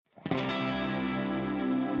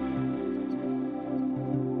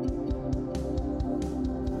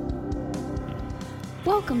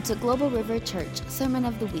Welcome to Global River Church Sermon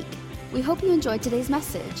of the Week. We hope you enjoyed today's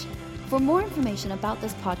message. For more information about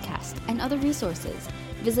this podcast and other resources,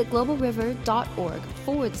 visit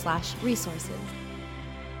globalriver.org/resources.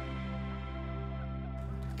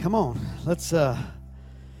 Come on, let's, well,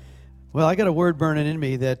 I got a word burning in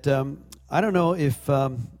me that, I don't know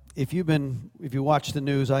if you watch the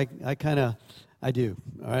news, I do,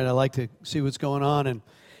 all right? I like to see what's going on,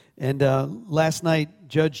 and last night,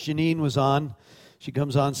 Judge Janine was on. She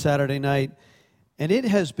comes on Saturday night, and it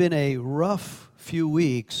has been a rough few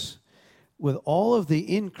weeks with all of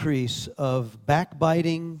the increase of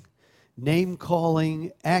backbiting,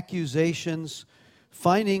 name-calling, accusations,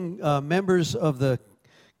 finding members of the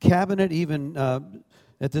cabinet, even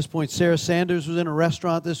at this point, Sarah Sanders was in a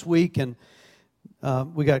restaurant this week, and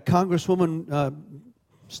we got Congresswoman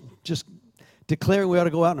just declaring we ought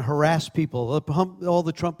to go out and harass people, all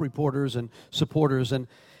the Trump reporters and supporters, and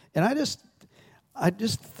I just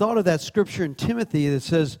thought of that scripture in Timothy that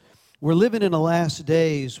says we're living in the last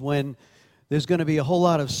days when there's going to be a whole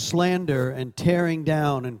lot of slander and tearing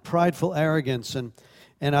down and prideful arrogance, and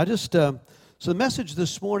I just so the message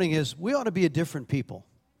this morning is we ought to be a different people.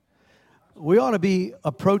 We ought to be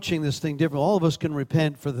approaching this thing different. All of us can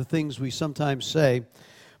repent for the things we sometimes say,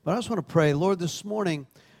 but I just want to pray, Lord, this morning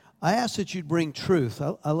I ask that you'd bring truth.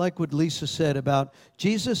 I like what Lisa said about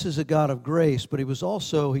Jesus is a God of grace, but he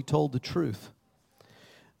told the truth.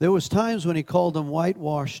 There was times when he called them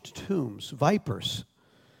whitewashed tombs, vipers.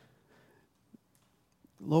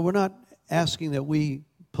 Lord, we're not asking that we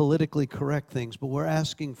politically correct things, but we're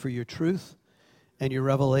asking for your truth and your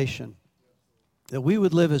revelation, that we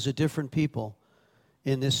would live as a different people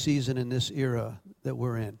in this season, in this era that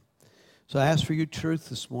we're in. So I ask for your truth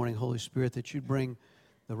this morning, Holy Spirit, that you'd bring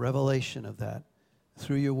the revelation of that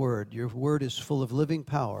through your word. Your word is full of living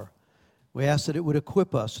power. We ask that it would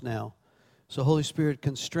equip us now. So, Holy Spirit,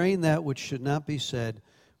 constrain that which should not be said,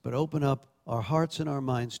 but open up our hearts and our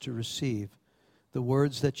minds to receive the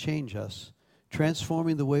words that change us,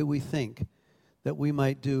 transforming the way we think, that we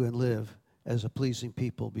might do and live as a pleasing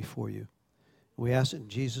people before you. We ask it in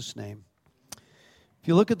Jesus' name. If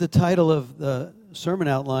you look at the title of the sermon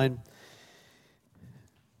outline,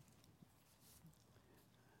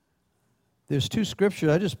 there's two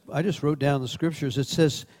scriptures. I just wrote down the scriptures. It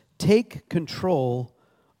says, "Take control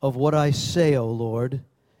of what I say, O Lord,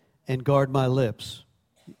 and guard my lips."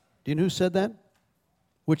 Do you know who said that?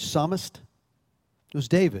 Which psalmist? It was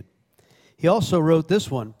David. He also wrote this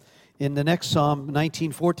one. In the next Psalm,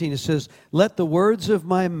 19:14, it says, "Let the words of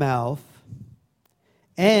my mouth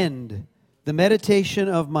and the meditation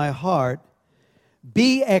of my heart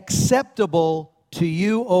be acceptable to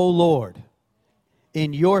you, O Lord,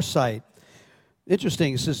 in your sight."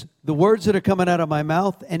 Interesting. It says, the words that are coming out of my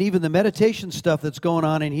mouth and even the meditation stuff that's going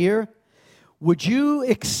on in here, would you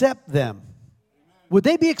accept them? Would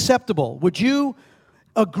they be acceptable? Would you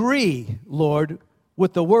agree, Lord,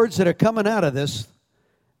 with the words that are coming out of this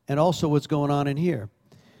and also what's going on in here?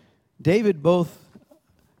 David, both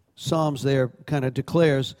Psalms there kind of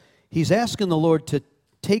declares, he's asking the Lord to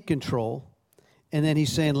take control, and then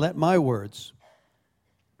he's saying, let my words.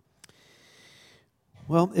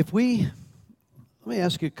 Well, let me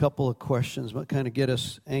ask you a couple of questions that kind of get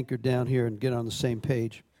us anchored down here and get on the same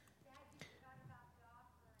page.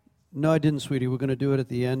 No, I didn't, sweetie. We're going to do it at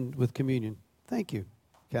the end with communion. Thank you,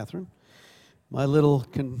 Catherine. My little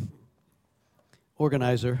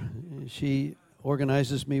organizer, she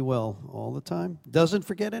organizes me well all the time. Doesn't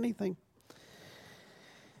forget anything.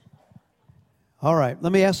 All right,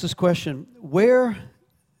 let me ask this question. Where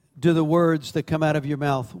do the words that come out of your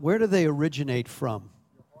mouth, where do they originate from?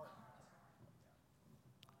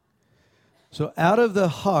 So out of the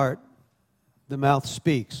heart, the mouth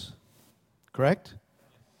speaks, correct?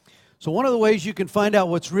 So one of the ways you can find out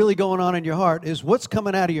what's really going on in your heart is what's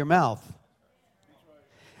coming out of your mouth.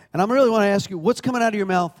 And I really want to ask you, what's coming out of your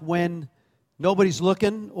mouth when nobody's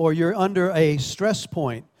looking or you're under a stress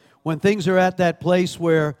point, when things are at that place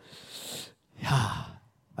where, I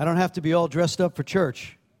don't have to be all dressed up for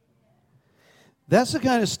church. That's the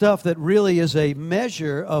kind of stuff that really is a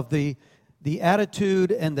measure of the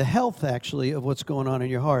attitude and the health, actually, of what's going on in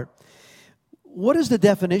your heart. What is the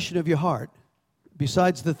definition of your heart,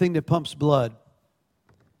 besides the thing that pumps blood?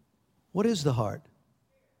 What is the heart?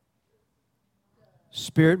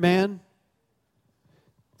 Spirit man,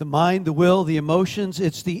 the mind, the will, the emotions.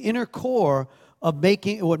 It's the inner core of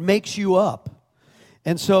what makes you up.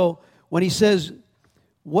 And so when he says,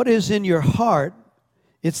 what is in your heart,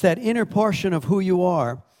 it's that inner portion of who you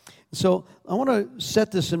are. So I want to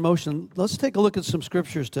set this in motion. Let's take a look at some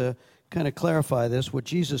scriptures to kind of clarify this, what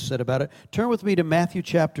Jesus said about it. Turn with me to Matthew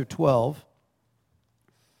chapter 12.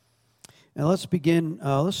 And let's begin,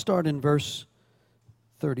 let's start in verse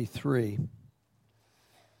 33.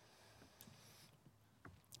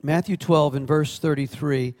 Matthew 12 and verse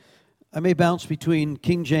 33. I may bounce between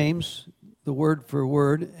King James, the word for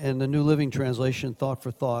word, and the New Living Translation, thought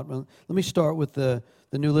for thought. Let me start with the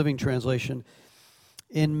New Living Translation.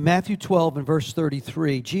 In Matthew 12 and verse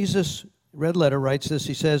 33, Jesus, red letter, writes this.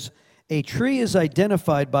 He says, "A tree is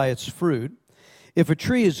identified by its fruit. If a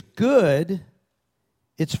tree is good,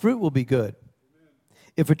 its fruit will be good.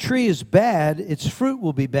 If a tree is bad, its fruit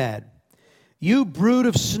will be bad. You brood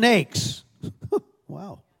of snakes."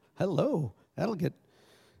 Wow. Hello. That'll get...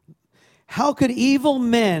 "How could evil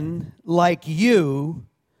men like you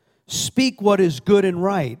speak what is good and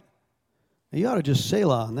right?" Now, you ought to just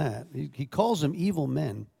selah on that. He calls them evil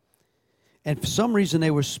men. And for some reason,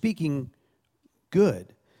 they were speaking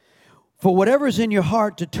good. "For whatever is in your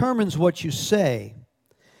heart determines what you say.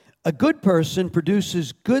 A good person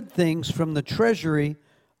produces good things from the treasury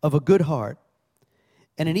of a good heart.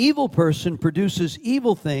 And an evil person produces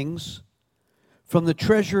evil things from the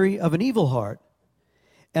treasury of an evil heart.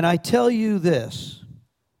 And I tell you this,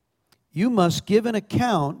 you must give an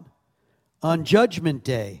account on Judgment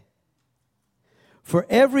Day. For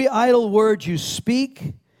every idle word you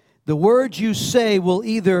speak, the words you say will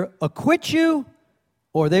either acquit you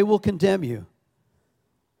or they will condemn you."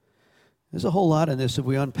 There's a whole lot in this if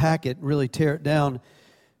we unpack it and really tear it down.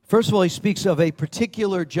 First of all, he speaks of a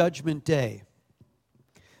particular judgment day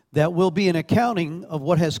that will be an accounting of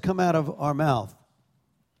what has come out of our mouth.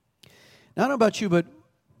 Now, I don't know about you, but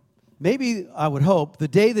maybe, I would hope, the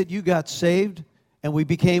day that you got saved and we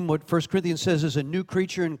became what 1 Corinthians says is a new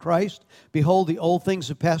creature in Christ, behold, the old things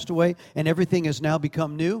have passed away and everything has now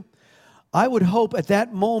become new. I would hope at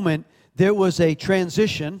that moment there was a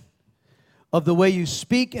transition of the way you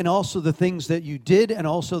speak and also the things that you did and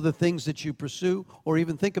also the things that you pursue or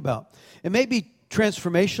even think about. It may be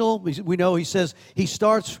transformational. We know he says, he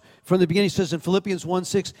starts from the beginning. He says in Philippians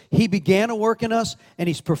 1:6, he began a work in us and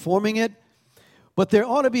he's performing it. But there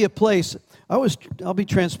ought to be a place. I'll be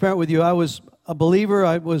transparent with you. I was a believer.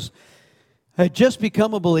 I had just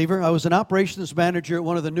become a believer. I was an operations manager at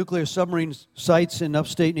one of the nuclear submarine sites in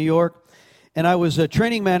upstate New York. And I was a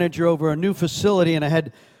training manager over a new facility, and I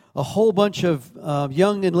had a whole bunch of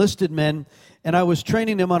young enlisted men, and I was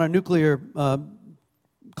training them on a nuclear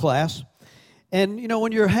class. And, you know,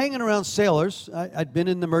 when you're hanging around sailors, I'd been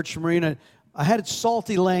in the merchant marine, I had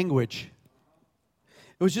salty language.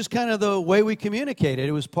 It was just kind of the way we communicated.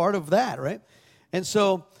 It was part of that, right? And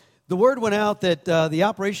so the word went out that the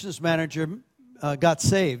operations manager got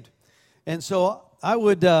saved. And so I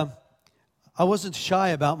wasn't shy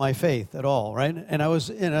about my faith at all, right? And I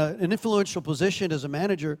was in an influential position as a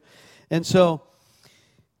manager. And so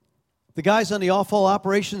the guys on the off-haul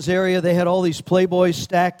operations area, they had all these Playboys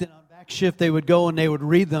stacked, and on back shift they would go and they would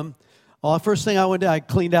read them. Well, the first thing I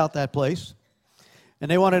cleaned out that place. And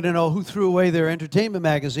they wanted to know who threw away their entertainment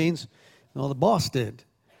magazines. Well, the boss did.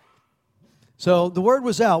 So the word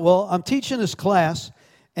was out. Well, I'm teaching this class,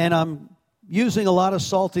 and I'm using a lot of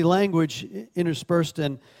salty language interspersed.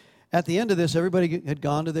 And at the end of this, everybody had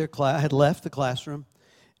gone to their class, had left the classroom.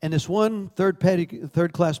 And this one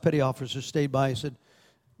third-class petty officer stayed by and said,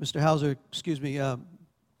 "Mr. Hauser, excuse me,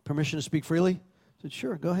 permission to speak freely?" I said,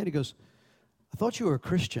 "Sure, go ahead." He goes, "I thought you were a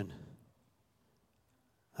Christian."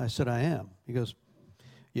 I said, "I am." He goes,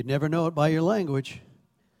 "You'd never know it by your language."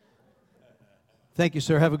 "Thank you,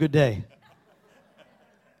 sir. Have a good day."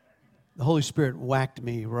 The Holy Spirit whacked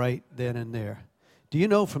me right then and there. Do you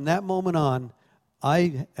know, from that moment on,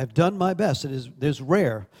 I have done my best. There's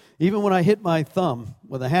rare. Even when I hit my thumb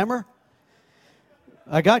with a hammer,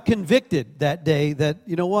 I got convicted that day that,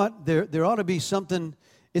 you know what, there ought to be something.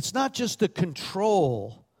 It's not just the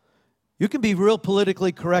control. You can be real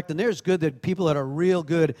politically correct, and there's good that people that are real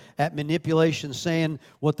good at manipulation, saying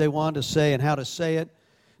what they want to say and how to say it.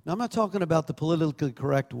 Now, I'm not talking about the politically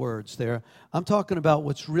correct words there. I'm talking about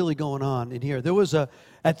what's really going on in here.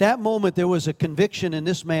 At that moment, there was a conviction in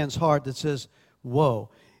this man's heart that says, whoa,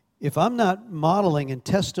 if I'm not modeling in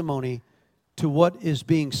testimony to what is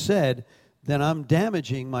being said, then I'm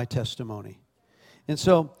damaging my testimony. And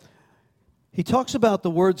so he talks about the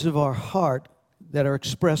words of our heart that are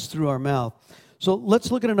expressed through our mouth. So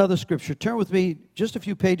let's look at another scripture. Turn with me just a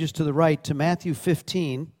few pages to the right to Matthew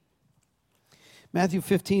 15. Matthew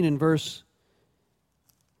 15 in verse,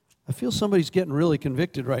 I feel somebody's getting really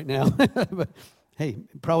convicted right now. But hey,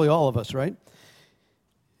 probably all of us, right?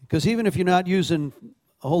 Because even if you're not using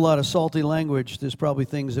a whole lot of salty language, there's probably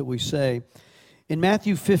things that we say. In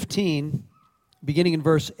Matthew 15, beginning in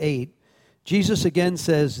verse 8, Jesus again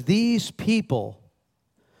says, "These people,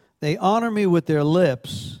 they honor me with their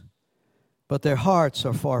lips, but their hearts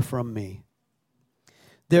are far from me.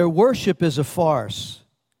 Their worship is a farce,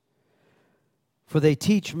 for they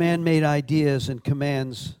teach man-made ideas and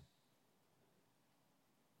commands.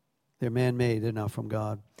 They're man-made, they're not from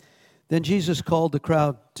God. Then Jesus called the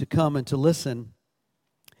crowd to come and to listen.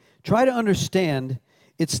 Try to understand,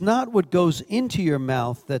 it's not what goes into your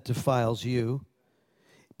mouth that defiles you,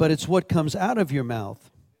 but it's what comes out of your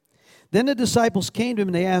mouth. Then the disciples came to him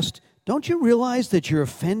and they asked, don't you realize that you're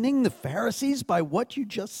offending the Pharisees by what you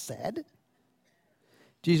just said?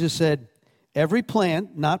 Jesus said, every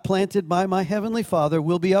plant not planted by my heavenly Father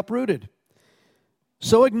will be uprooted.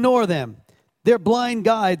 So ignore them. They're blind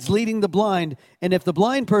guides leading the blind, and if the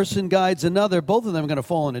blind person guides another, both of them are going to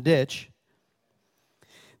fall in a ditch.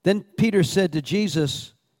 Then Peter said to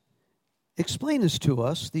Jesus, explain this to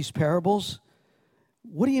us, these parables.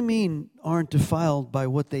 What do you mean aren't defiled by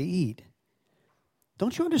what they eat?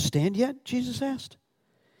 Don't you understand yet? Jesus asked.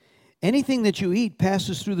 Anything that you eat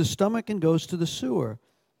passes through the stomach and goes to the sewer.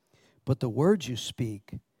 But the words you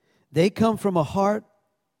speak, they come from a heart.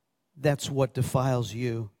 That's what defiles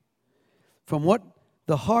you. From what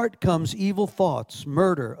the heart comes evil thoughts,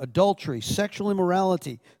 murder, adultery, sexual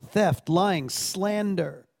immorality, theft, lying,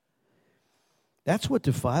 slander. That's what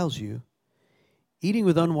defiles you. Eating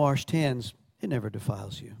with unwashed hands, it never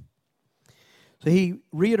defiles you. So he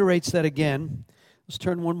reiterates that again. Let's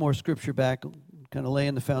turn one more scripture back, kind of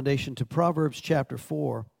laying the foundation to Proverbs chapter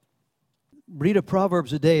 4. Read a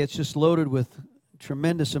Proverbs a day. It's just loaded with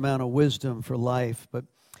tremendous amount of wisdom for life. But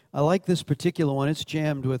I like this particular one. It's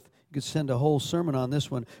jammed with, you could send a whole sermon on this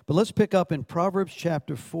one. But let's pick up in Proverbs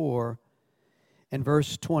chapter 4 and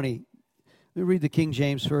verse 20. Let me read the King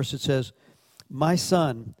James first. It says, my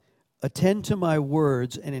son, attend to my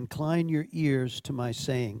words and incline your ears to my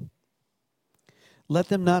saying. Let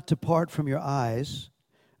them not depart from your eyes.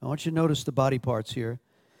 I want you to notice the body parts here.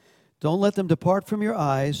 Don't let them depart from your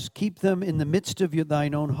eyes. Keep them in the midst of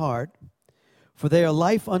thine own heart. For they are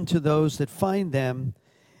life unto those that find them,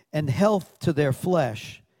 and health to their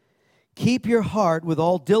flesh. Keep your heart with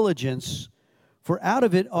all diligence, for out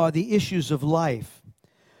of it are the issues of life.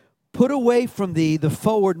 Put away from thee the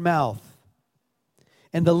forward mouth,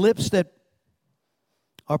 and the lips that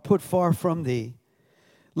are put far from thee.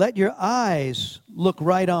 Let your eyes look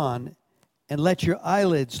right on, and let your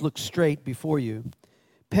eyelids look straight before you.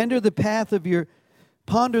 Ponder the path of your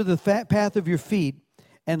feet,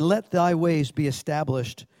 and let thy ways be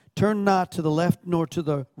established. Turn not to the left nor to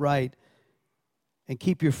the right, and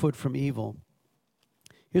keep your foot from evil.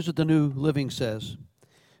 Here's what the New Living says.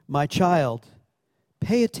 My child,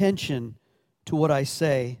 pay attention to what I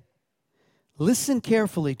say. Listen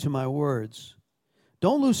carefully to my words.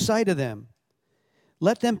 Don't lose sight of them.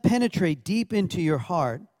 Let them penetrate deep into your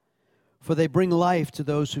heart, for they bring life to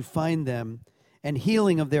those who find them, and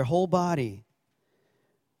healing of their whole body.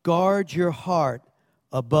 Guard your heart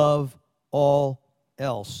above all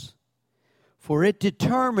else, for it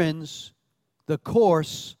determines the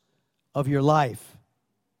course of your life.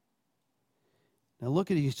 Now look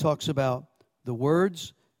at it. He talks about the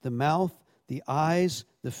words, the mouth, the eyes,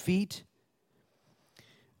 the feet.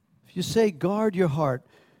 If you say guard your heart,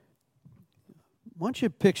 I want you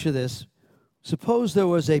to picture this. Suppose there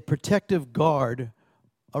was a protective guard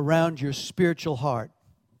around your spiritual heart.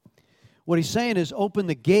 What he's saying is open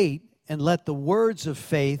the gate and let the words of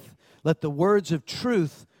faith, let the words of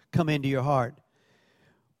truth come into your heart.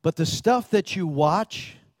 But the stuff that you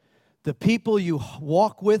watch, the people you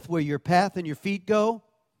walk with where your path and your feet go,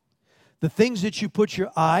 the things that you put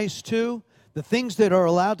your eyes to, the things that are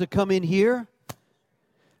allowed to come in here,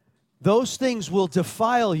 those things will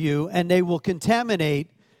defile you, and they will contaminate,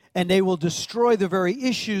 and they will destroy the very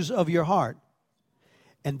issues of your heart.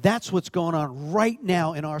 And that's what's going on right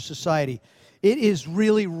now in our society. It is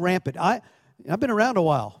really rampant. I've been around a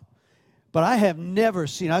while, but I have never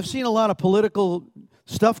seen, I've seen a lot of political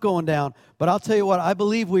stuff going down, but I'll tell you what, I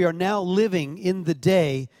believe we are now living in the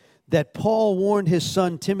day that Paul warned his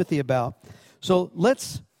son Timothy about. So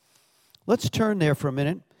let's turn there for a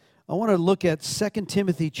minute. I want to look at 2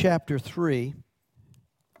 Timothy chapter 3,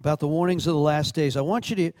 about the warnings of the last days. I want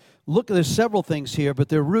you to look, there's several things here, but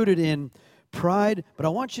they're rooted in pride. But I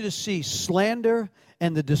want you to see slander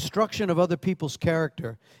and the destruction of other people's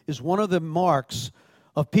character is one of the marks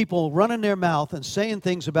of people running their mouth and saying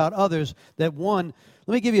things about others that, one,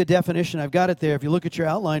 let me give you a definition. I've got it there. If you look at your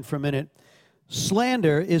outline for a minute,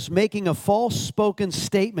 slander is making a false spoken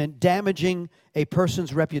statement damaging a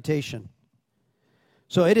person's reputation.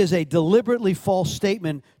 So it is a deliberately false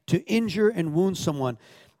statement to injure and wound someone.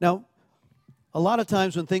 Now, a lot of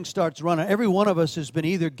times when things start running, every one of us has been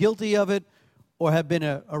either guilty of it or have been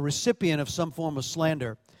a recipient of some form of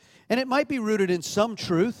slander. And it might be rooted in some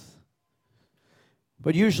truth,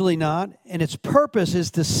 but usually not. And its purpose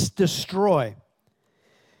is to destroy.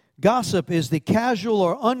 Gossip is the casual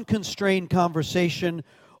or unconstrained conversation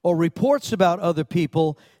or reports about other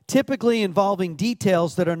people, typically involving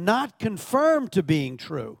details that are not confirmed to being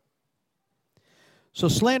true. So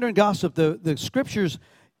slander and gossip, the scriptures,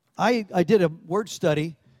 I did a word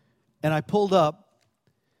study, and I pulled up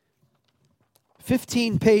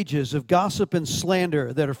 15 pages of gossip and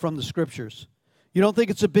slander that are from the scriptures. You don't think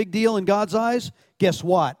it's a big deal in God's eyes? Guess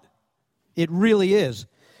what? It really is.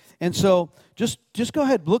 And so just go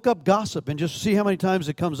ahead, look up gossip and just see how many times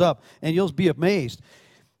it comes up, and you'll be amazed.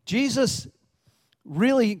 Jesus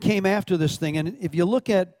really came after this thing. And if you look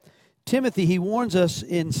at Timothy, he warns us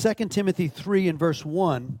in 2 Timothy 3 and verse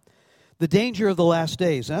 1, the danger of the last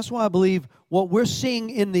days. And that's why I believe what we're seeing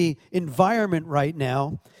in the environment right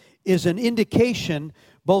now is an indication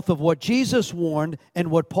both of what Jesus warned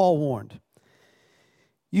and what Paul warned.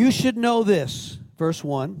 You should know this, verse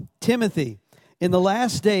 1, Timothy, in the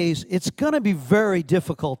last days, it's going to be very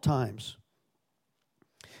difficult times.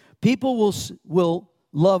 People will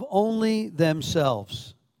love only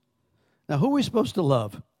themselves. Now, who are we supposed to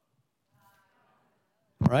love?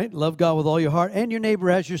 Right? Love God with all your heart and your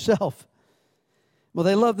neighbor as yourself. Well,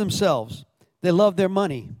 they love themselves. They love their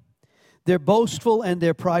money. They're boastful and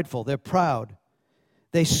they're prideful. They're proud.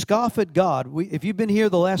 They scoff at God. If you've been here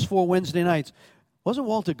the last 4 Wednesday nights, wasn't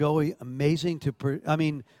Walter Goey amazing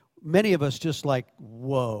many of us just like,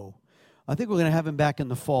 whoa. I think we're going to have him back in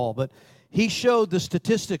the fall. But he showed the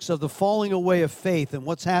statistics of the falling away of faith and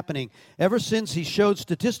what's happening. Ever since he showed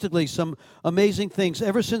statistically some amazing things,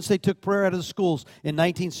 ever since they took prayer out of the schools in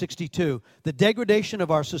 1962, the degradation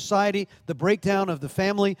of our society, the breakdown of the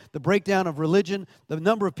family, the breakdown of religion, the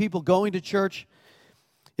number of people going to church,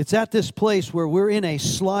 it's at this place where we're in a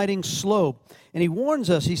sliding slope. And he warns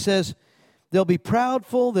us, he says, they'll be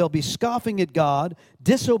proudful, they'll be scoffing at God,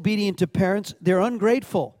 disobedient to parents, they're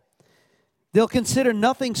ungrateful. They'll consider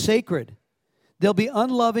nothing sacred. They'll be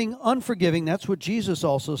unloving, unforgiving. That's what Jesus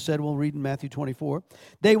also said. We'll read in Matthew 24.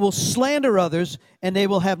 They will slander others, and they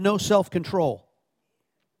will have no self-control.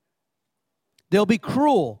 They'll be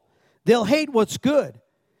cruel. They'll hate what's good.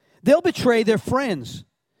 They'll betray their friends.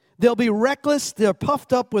 They'll be reckless. They're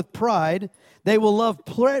puffed up with pride. They will love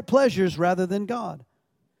pleasures rather than God.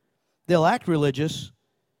 They'll act religious,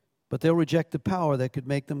 but they'll reject the power that could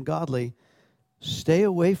make them godly. Stay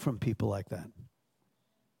away from people like that.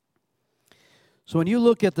 So when you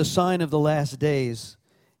look at the sign of the last days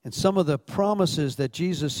and some of the promises that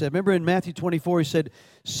Jesus said, remember in Matthew 24 he said,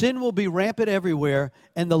 sin will be rampant everywhere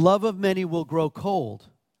and the love of many will grow cold.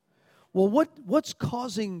 Well, what's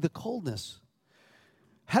causing the coldness?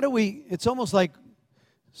 It's almost like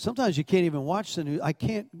sometimes you can't even watch the news. I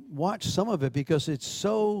can't watch some of it because it's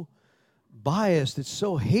so biased, it's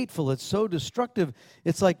so hateful, it's so destructive.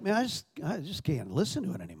 It's like, man, I just can't listen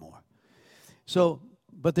to it anymore. So,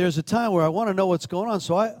 but there's a time where I want to know what's going on.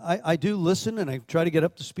 So I do listen and I try to get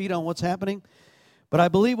up to speed on what's happening. But I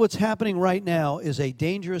believe what's happening right now is a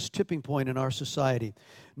dangerous tipping point in our society.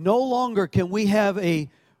 No longer can we have a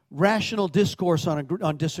rational discourse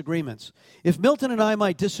on disagreements. If Milton and I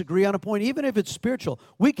might disagree on a point, even if it's spiritual,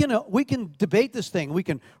 we can debate this thing. We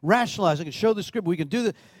can rationalize. I can show the script. We can do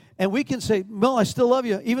that. And we can say, Mil, I still love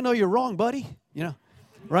you, even though you're wrong, buddy. You know,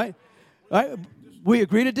 right? We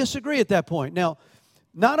agree to disagree at that point. Now,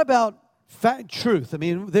 not about truth. I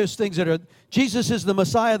mean, there's things that are, Jesus is the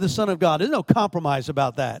Messiah, the Son of God. There's no compromise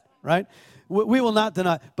about that, right? We will not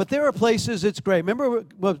deny. But there are places it's great. Remember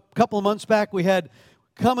a couple of months back we had,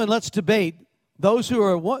 come and let's debate. Those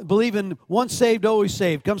who believe in once saved, always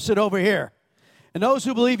saved, come sit over here. And those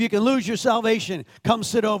who believe you can lose your salvation, come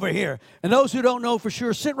sit over here. And those who don't know for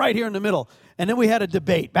sure, sit right here in the middle. And then we had a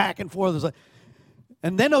debate back and forth.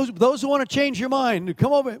 And then those who want to change your mind,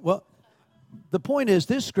 come over. Well, the point is,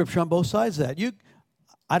 there's scripture on both sides of that.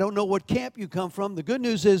 I don't know what camp you come from. The good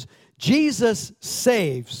news is Jesus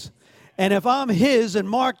saves. And if I'm his and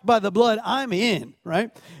marked by the blood, I'm in,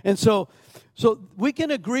 right? And so we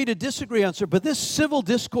can agree to disagree on certain, but this civil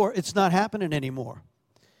discourse, it's not happening anymore.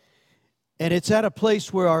 And it's at a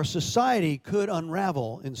place where our society could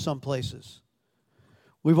unravel in some places.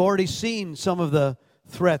 We've already seen some of the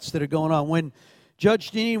threats that are going on. When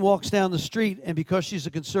Judge Jeanine walks down the street, and because she's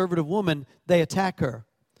a conservative woman, they attack her.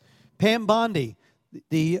 Pam Bondi,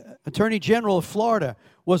 the Attorney General of Florida,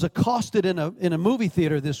 was accosted in a movie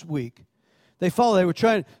theater this week.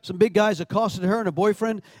 Some big guys accosted her and her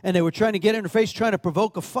boyfriend, and they were trying to get in her face, trying to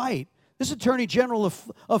provoke a fight. This Attorney General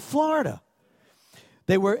of Florida.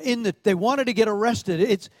 They wanted to get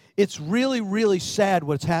arrested. It's really, really sad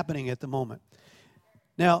what's happening at the moment.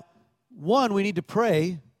 Now, one, we need to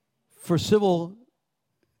pray for civil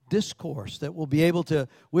discourse that we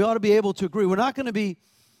ought to be able to agree. We're not going to be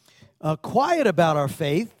quiet about our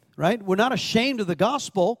faith, right? We're not ashamed of the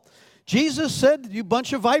gospel. Jesus said, you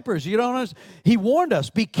bunch of vipers, you don't understand. He warned us,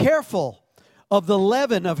 be careful of the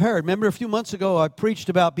leaven of Herod. Remember a few months ago I preached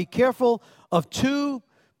about be careful of two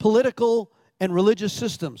political and religious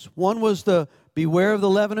systems. One was the beware of the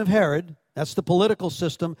leaven of Herod. That's the political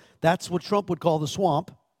system. That's what Trump would call the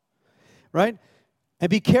swamp, right? And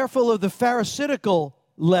be careful of the Pharisaical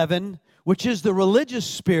leaven, which is the religious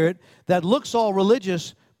spirit that looks all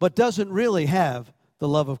religious but doesn't really have the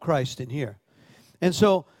love of Christ in here.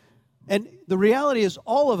 And the reality is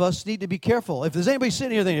all of us need to be careful. If there's anybody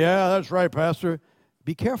sitting here thinking, yeah, that's right, Pastor,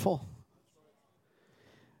 be careful.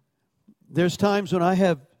 There's times when I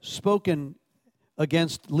have spoken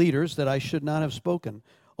against leaders that I should not have spoken,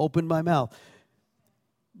 opened my mouth.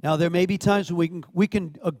 Now, there may be times when we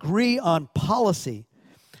can agree on policy.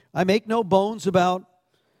 I make no bones about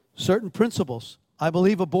certain principles. I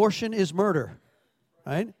believe abortion is murder,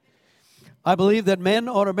 right? I believe that men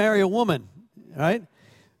ought to marry a woman, right?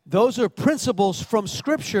 Those are principles from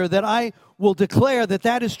Scripture that I will declare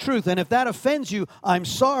that is truth. And if that offends you, I'm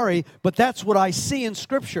sorry, but that's what I see in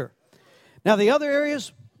Scripture. Now, the other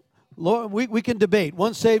areas, Lord, we can debate.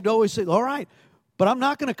 Once saved, always saved. All right. But I'm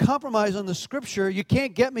not going to compromise on the Scripture. You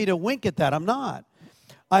can't get me to wink at that. I'm not.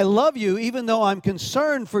 I love you even though I'm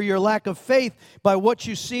concerned for your lack of faith by what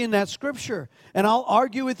you see in that Scripture. And I'll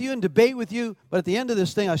argue with you and debate with you, but at the end of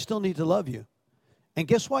this thing, I still need to love you. And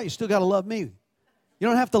guess what? You still got to love me. You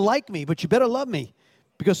don't have to like me, but you better love me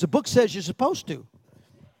because the book says you're supposed to,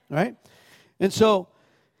 right? And so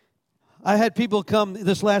I had people come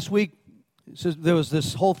this last week. There was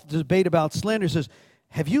this whole debate about slander. He says,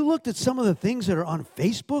 have you looked at some of the things that are on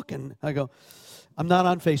Facebook? And I go, I'm not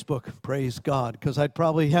on Facebook, praise God, because I'd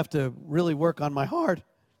probably have to really work on my heart.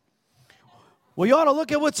 Well, you ought to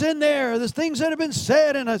look at what's in there. There's things that have been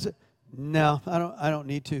said. And I said, no, I don't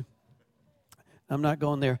need to. I'm not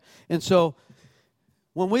going there. And so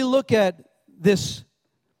when we look at this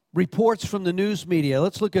reports from the news media,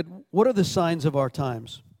 let's look at what are the signs of our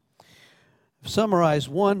times. Summarize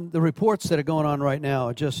one, the reports that are going on right now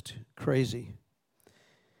are just crazy.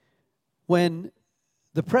 When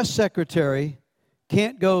the press secretary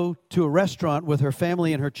can't go to a restaurant with her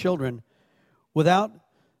family and her children without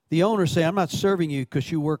the owner saying, I'm not serving you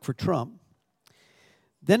because you work for Trump.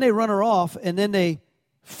 Then they run her off, and then they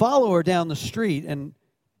follow her down the street and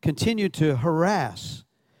continue to harass.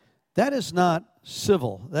 That is not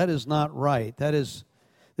civil. That is not right. There's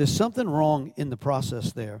something wrong in the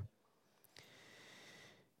process there.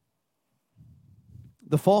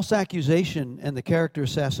 The false accusation and the character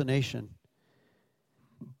assassination.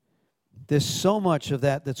 There's so much of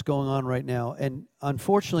that that's going on right now. And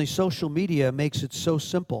unfortunately, social media makes it so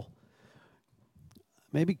simple.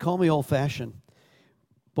 Maybe call me old-fashioned.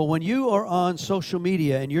 But when you are on social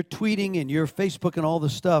media and you're tweeting and you're Facebook and all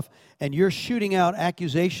this stuff, and you're shooting out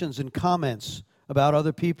accusations and comments about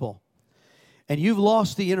other people, and you've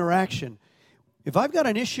lost the interaction. If I've got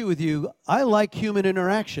an issue with you, I like human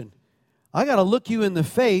interaction. I got to look you in the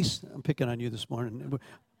face. I'm picking on you this morning,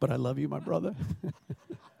 but I love you, my brother.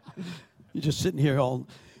 You're just sitting here all.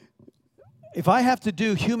 If I have to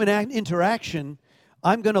do human interaction,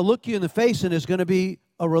 I'm going to look you in the face, and there's going to be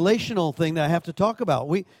a relational thing that I have to talk about.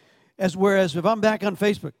 Whereas if I'm back on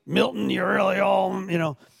Facebook, Milton, you're really all,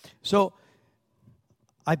 So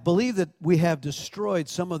I believe that we have destroyed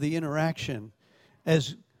some of the interaction.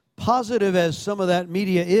 As positive as some of that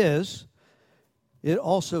media is, it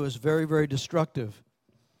also is very, very destructive.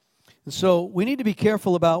 And so we need to be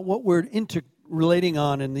careful about what we're relating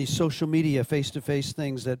on in these social media face-to-face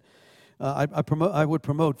things that I would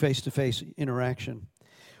promote face-to-face interaction.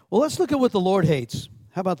 Well, let's look at what the Lord hates.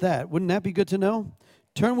 How about that? Wouldn't that be good to know?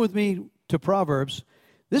 Turn with me to Proverbs.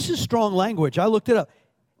 This is strong language. I looked it up.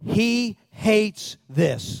 He hates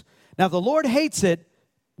this. Now, if the Lord hates it,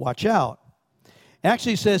 watch out. It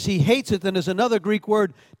actually says he hates it. Then there's another Greek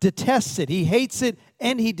word, detests it. He hates it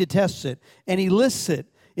and he detests it. And he lists it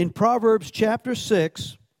in Proverbs chapter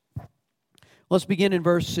 6. Let's begin in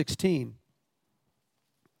verse 16.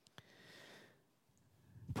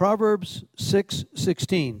 Proverbs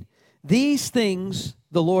 6:16. These things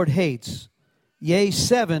the Lord hates, yea,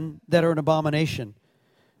 7 that are an abomination.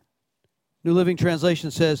 New Living Translation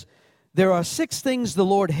says, there are 6 things the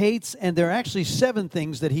Lord hates, and there are actually 7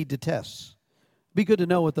 things that he detests. Be good to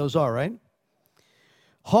know what those are, right?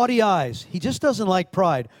 Haughty eyes. He just doesn't like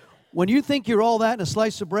pride. When you think you're all that in a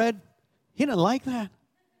slice of bread, he doesn't like that.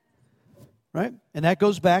 Right? And that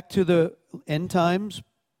goes back to the end times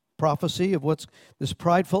prophecy of what's this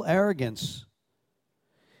prideful arrogance.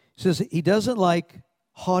 He says he doesn't like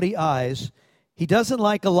haughty eyes. He doesn't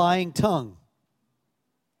like a lying tongue.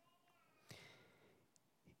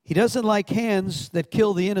 He doesn't like hands that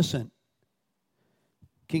kill the innocent.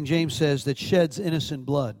 King James says that sheds innocent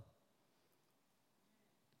blood.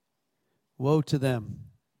 Woe to them.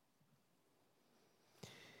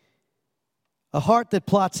 A heart that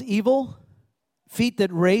plots evil, feet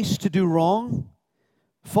that race to do wrong,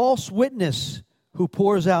 false witness who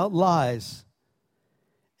pours out lies,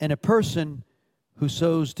 and a person who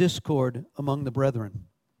sows discord among the brethren.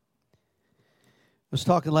 I was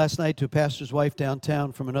talking last night to a pastor's wife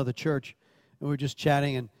downtown from another church, and we were just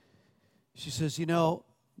chatting, and she says, you know,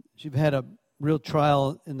 she's had a real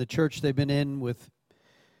trial in the church they've been in with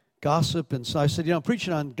gossip. And so I said, you know, I'm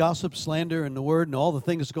preaching on gossip, slander, and the word, and all the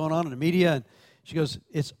things that's going on in the media. And she goes,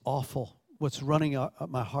 it's awful. What's running up,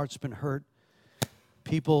 my heart's been hurt.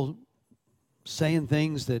 People saying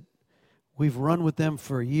things that we've run with them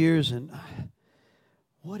for years, and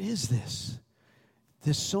what is this?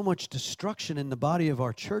 There's so much destruction in the body of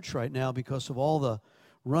our church right now because of all the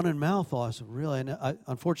running mouth. I said, really?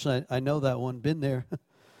 Unfortunately, I know that one, been there.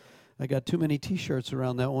 I got too many T-shirts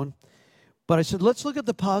around that one. But I said, let's look at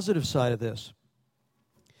the positive side of this.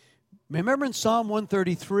 Remember in Psalm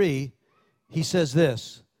 133, he says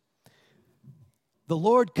this, the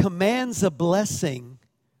Lord commands a blessing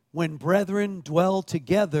when brethren dwell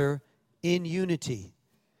together in unity.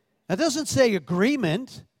 That doesn't say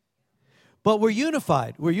agreement, but we're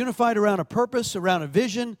unified. We're unified around a purpose, around a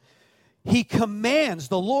vision. He commands.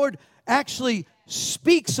 The Lord actually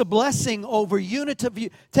speaks a blessing over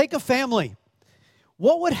unity. Take a family.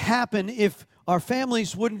 What would happen if our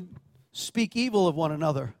families wouldn't speak evil of one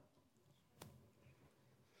another?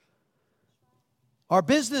 Our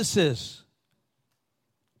businesses,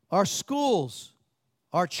 our schools,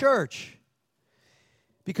 our church.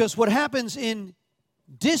 Because what happens in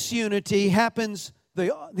disunity happens,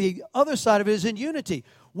 the other side of it is in unity.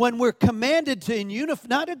 When we're commanded to,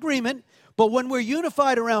 not agreement, but when we're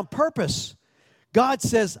unified around purpose, God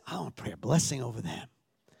says, I want to pray a blessing over them.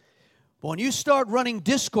 But when you start running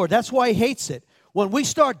discord, that's why He hates it. When we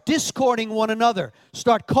start discording one another,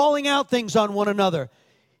 start calling out things on one another,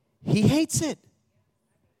 He hates it.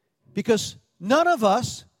 Because none of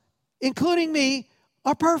us, including me,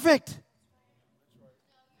 are perfect.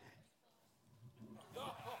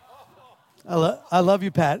 I love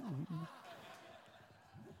you, Pat.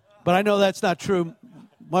 But I know that's not true.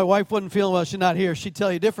 My wife wasn't feeling well. She's not here. She'd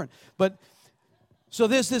tell you different. But so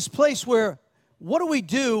there's this place where, what do we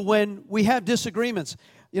do when we have disagreements?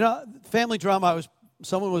 You know, family drama,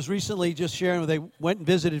 someone was recently just sharing, they went and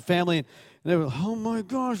visited family, and they were, oh my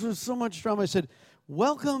gosh, there's so much drama. I said,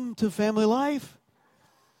 welcome to family life.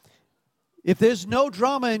 If there's no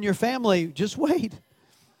drama in your family, just wait.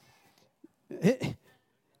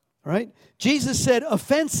 All right? Jesus said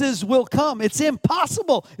offenses will come. It's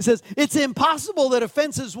impossible. It says it's impossible that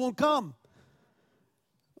offenses won't come.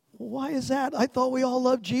 Why is that? I thought we all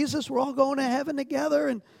loved Jesus. We're all going to heaven together.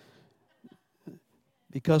 And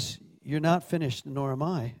because you're not finished, nor am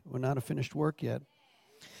I. We're not a finished work yet.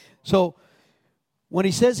 So when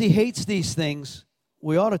He says He hates these things,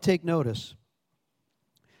 we ought to take notice.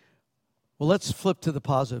 Well, let's flip to the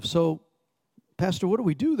positive. So, Pastor, what do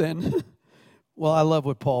we do then? Well, I love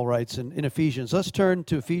what Paul writes in Ephesians. Let's turn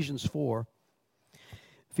to Ephesians 4.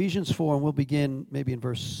 Ephesians 4, and we'll begin maybe in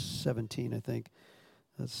verse 17, I think.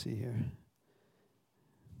 Let's see here.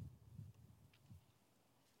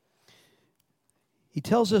 He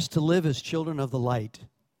tells us to live as children of the light.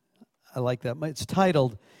 I like that. It's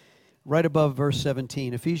titled right above verse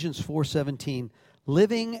 17, Ephesians 4:17,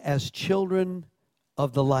 living as children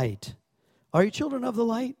of the light. Are you children of the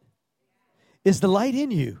light? Is the light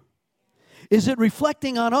in you? Is it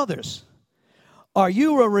reflecting on others? Are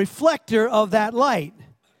you a reflector of that light?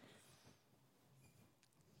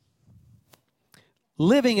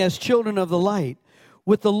 Living as children of the light.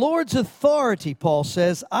 With the Lord's authority, Paul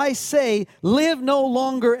says, I say, live no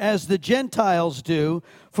longer as the Gentiles do,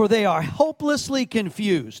 for they are hopelessly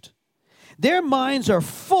confused. Their minds are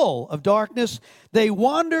full of darkness. They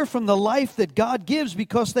wander from the life that God gives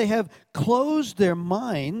because they have closed their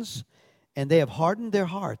minds and they have hardened their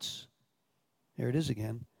hearts. There it is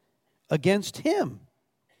again. Against Him.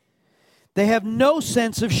 They have no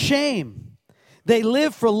sense of shame. They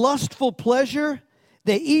live for lustful pleasure.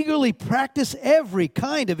 They eagerly practice every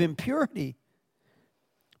kind of impurity.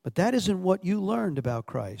 But that isn't what you learned about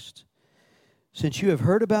Christ. Since you have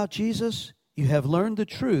heard about Jesus, you have learned the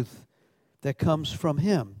truth that comes from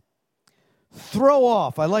Him. throw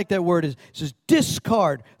off. I like that word. It says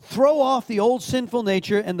discard. Throw off the old sinful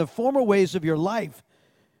nature and the former ways of your life,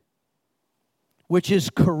 which is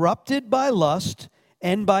corrupted by lust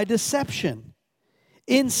and by deception.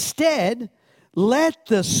 Instead, let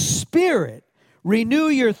the Spirit renew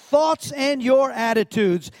your thoughts and your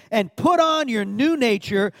attitudes, and put on your new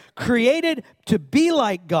nature, created to be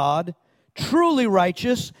like God, truly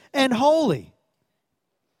righteous and holy.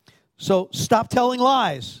 So stop telling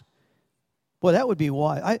lies. Boy, that would be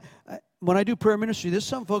why. When I do prayer ministry, there's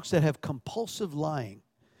some folks that have compulsive lying,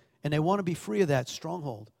 and they want to be free of that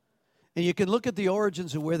stronghold. And you can look at the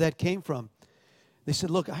origins of where that came from. They said,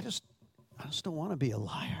 look, I just don't want to be a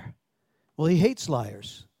liar. Well, he hates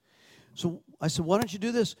liars. So I said, why don't you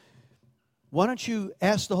do this? Why don't you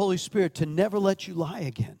ask the Holy Spirit to never let you lie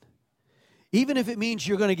again? Even if it means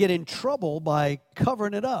you're going to get in trouble by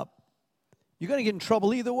covering it up. You're going to get in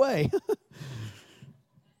trouble either way.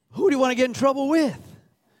 Who do you want to get in trouble with?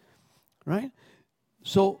 Right?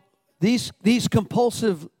 So these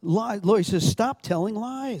compulsive lies, Lord, he says, stop telling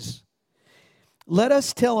lies. Let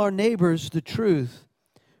us tell our neighbors the truth,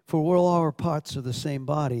 for we're all our parts of the same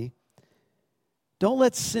body. Don't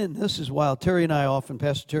let sin, this is wild.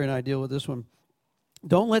 Pastor Terry and I deal with this one.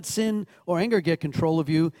 Don't let sin or anger get control of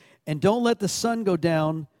you, and don't let the sun go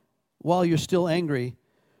down while you're still angry,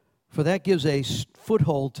 for that gives a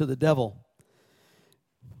foothold to the devil.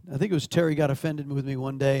 I think it was Terry got offended with me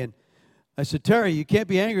one day, and I said, Terry, you can't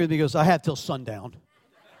be angry with me. He goes, I have till sundown.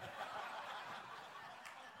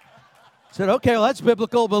 I said, okay, well, that's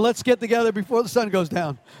biblical, but let's get together before the sun goes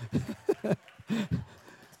down.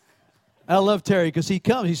 I love Terry because he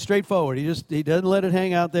comes, he's straightforward. He doesn't let it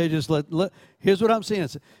hang out there. Just let here's what I'm seeing.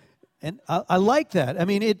 And I like that. I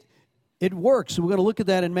mean, it works. We're going to look at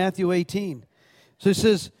that in Matthew 18. So it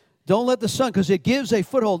says, don't let the sun, because it gives a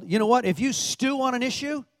foothold. You know what? If you stew on an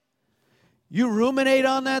issue, you ruminate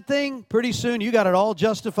on that thing, pretty soon you got it all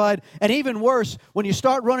justified. And even worse, when you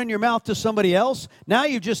start running your mouth to somebody else, now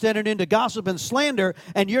you've just entered into gossip and slander,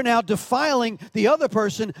 and you're now defiling the other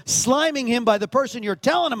person, sliming him by the person you're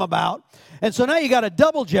telling him about. And so now you got a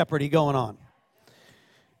double jeopardy going on.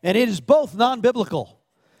 And it is both non-biblical.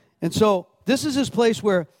 And so this is his place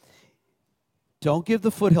where don't give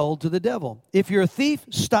the foothold to the devil. If you're a thief,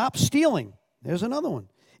 stop stealing. There's another one.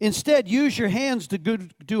 Instead, use your hands to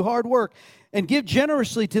do hard work and give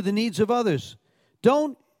generously to the needs of others.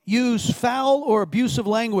 Don't use foul or abusive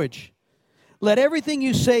language. Let everything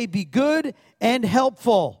you say be good and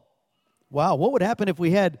helpful. Wow, what would happen if we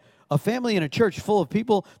had a family in a church full of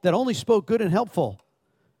people that only spoke good and helpful?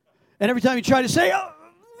 And every time you try to say, oh,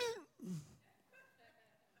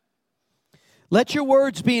 let your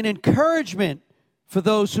words be an encouragement for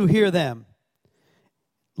those who hear them.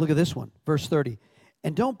 Look at this one, verse 30.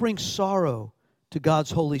 And don't bring sorrow to God's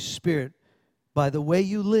Holy Spirit by the way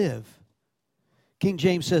you live. King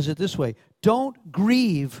James says it this way. Don't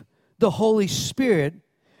grieve the Holy Spirit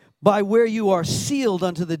by where you are sealed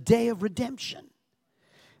unto the day of redemption.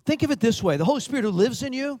 Think of it this way. The Holy Spirit who lives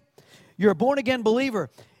in you, you're a born-again believer.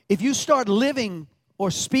 If you start living or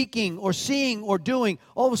speaking or seeing or doing,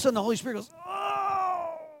 all of a sudden the Holy Spirit goes,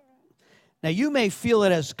 oh! Now you may feel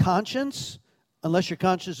it as conscience, unless your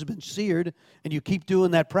conscience has been seared and you keep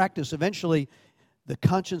doing that practice. Eventually, the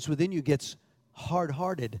conscience within you gets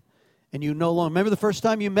hard-hearted and you no longer. Remember the first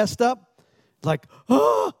time you messed up? It's like,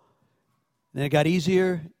 oh! Then it got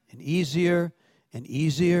easier and easier and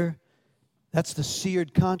easier. That's the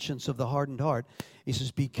seared conscience of the hardened heart. He says,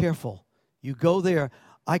 be careful. You go there.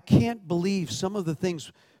 I can't believe some of the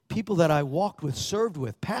things people that I walked with, served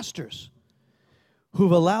with, pastors,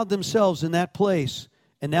 who've allowed themselves in that place.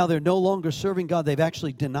 And now they're no longer serving God. They've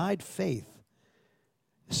actually denied faith.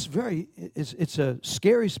 It's a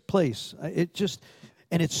scary place.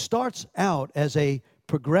 And it starts out as a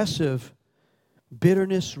progressive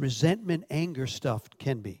bitterness, resentment, anger stuff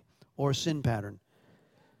can be, or a sin pattern.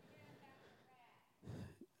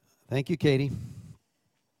 Thank you, Katie.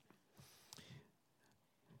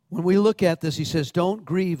 When we look at this, he says, don't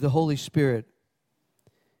grieve the Holy Spirit.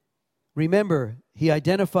 Remember, he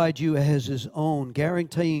identified you as his own,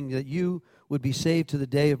 guaranteeing that you would be saved to the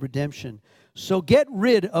day of redemption. So get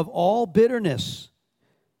rid of all bitterness,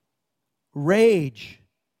 rage,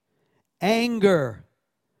 anger,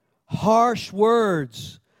 harsh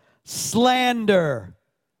words, slander,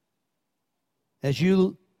 as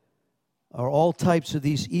you are all types of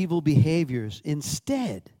these evil behaviors.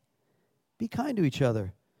 Instead, be kind to each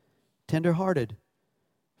other, tender-hearted,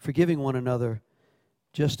 forgiving one another,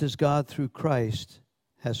 just as God through Christ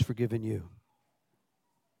has forgiven you.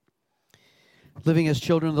 Living as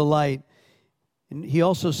children of the light. And he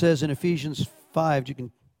also says in Ephesians 5, you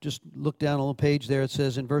can just look down a little page there. It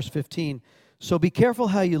says in verse 15, so be careful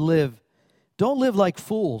how you live. Don't live like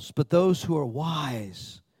fools, but those who are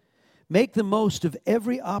wise. Make the most of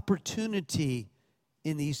every opportunity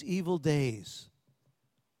in these evil days.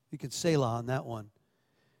 You could Selah on that one.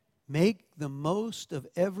 Make the most of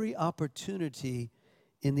every opportunity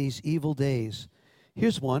in these evil days.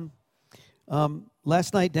 Here's one.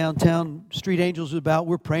 Last night downtown, Street Angels was about.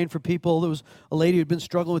 We're praying for people. There was a lady who'd been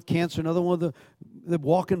struggling with cancer. Another one, they're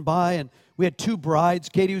walking by, and we had two brides.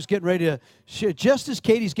 Katie was getting ready to share. Just as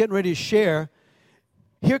Katie's getting ready to share,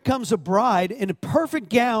 here comes a bride in a perfect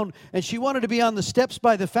gown, and she wanted to be on the steps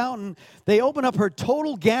by the fountain. They open up her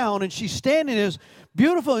total gown, and she's standing there,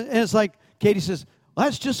 beautiful. And it's like, Katie says, well,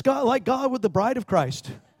 that's just like God with the bride of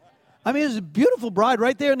Christ. I mean, it's a beautiful bride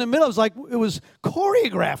right there in the middle. It was like it was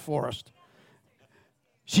choreographed for us.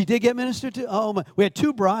 She did get ministered to? Oh, my. We had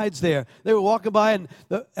two brides there. They were walking by, and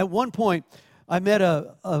at one point, I met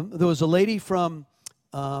there was a lady from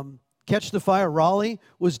Catch the Fire, Raleigh,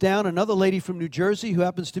 was down. Another lady from New Jersey who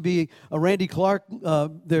happens to be a Randy Clark,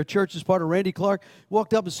 their church is part of Randy Clark,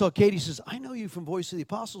 walked up and saw Katie, says, I know you from Voice of the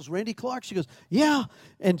Apostles, Randy Clark. She goes, yeah.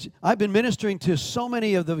 And I've been ministering to so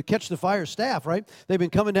many of the Catch the Fire staff, right? They've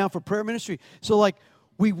been coming down for prayer ministry. So like,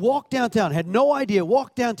 we walked downtown, had no idea,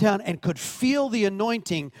 walked downtown and could feel the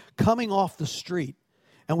anointing coming off the street.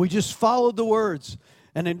 And we just followed the words.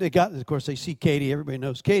 And then of course, they see Katie. Everybody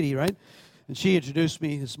knows Katie, right? And she introduced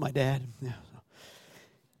me. This is my dad. Yeah.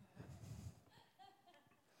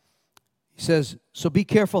 He says, so be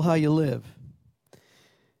careful how you live.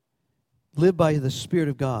 Live by the Spirit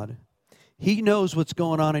of God. He knows what's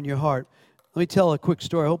going on in your heart. Let me tell a quick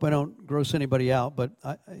story. I hope I don't gross anybody out, but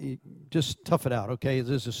just tough it out, okay?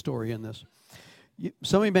 There's a story in this.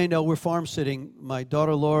 Some of you may know we're farm sitting. My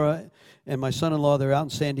daughter Laura and my son-in-law, they're out in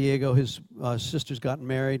San Diego. His sister's gotten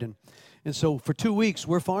married. And so for 2 weeks,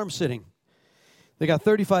 we're farm sitting. They got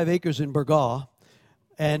 35 acres in Burgaw,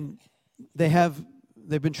 and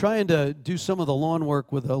they've been trying to do some of the lawn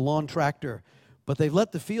work with a lawn tractor, but they've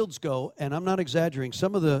let the fields go, and I'm not exaggerating.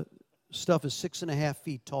 Some of the stuff is 6.5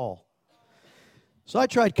 feet tall. So I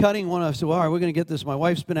tried cutting one. I said, well, all right, we're going to get this. My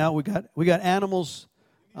wife's been out. We got animals.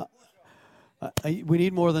 We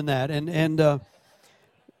need more than that. And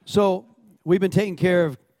so we've been taking care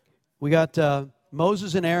of, we got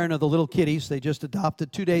Moses and Aaron are the little kitties. They just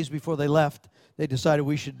adopted 2 days before they left. They decided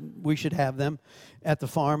we should have them at the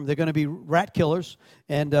farm. They're going to be rat killers.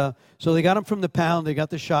 And so they got them from the pound. They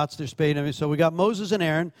got the shots. They're spayed. I mean, so we got Moses and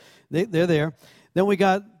Aaron. They're there. Then we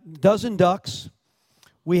got a dozen ducks.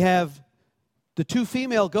 We have the 2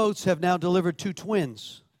 female goats have now delivered 2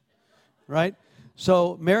 twins, right?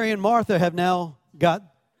 So Mary and Martha have now got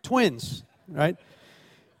twins, right?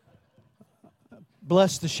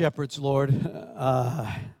 Bless the shepherds, Lord.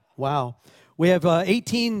 Wow. We have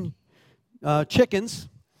 18 chickens.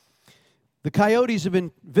 The coyotes have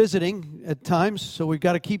been visiting at times, so we've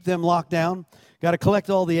got to keep them locked down. Got to collect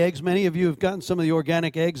all the eggs. Many of you have gotten some of the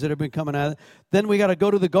organic eggs that have been coming out of it. Then we got to go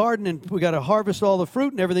to the garden, and we got to harvest all the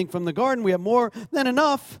fruit and everything from the garden. We have more than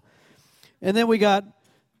enough. And then we got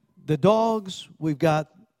the dogs. We've got,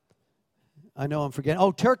 I know I'm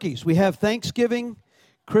forgetting, turkeys. We have Thanksgiving,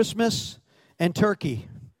 Christmas, and turkey.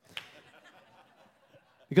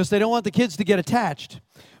 Because they don't want the kids to get attached.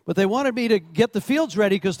 But they wanted me to get the fields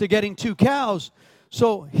ready because they're getting 2 cows.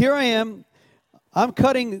 So here I am. I'm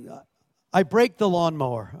cutting. I break the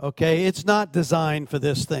lawnmower, okay? It's not designed for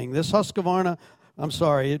this thing. This Husqvarna, I'm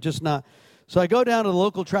sorry, it's just not. So I go down to the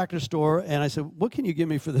local tractor store, and I said, what can you give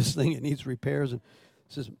me for this thing? It needs repairs. And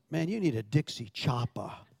he says, man, you need a Dixie chopper.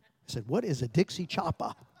 I said, what is a Dixie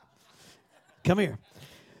chopper? Come here.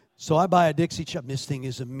 So I buy a Dixie chopper. This thing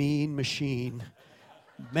is a mean machine.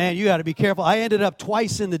 Man, you got to be careful. I ended up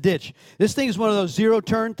twice in the ditch. This thing is one of those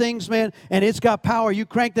zero-turn things, man, and it's got power. You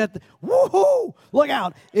crank that, woohoo! Look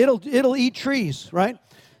out. It'll eat trees, right?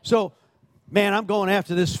 So, man, I'm going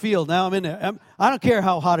after this field. Now I'm in there. I don't care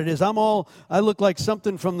how hot it is. I look like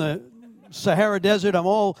something from the Sahara Desert. I'm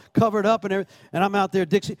all covered up and everything, and I'm out there,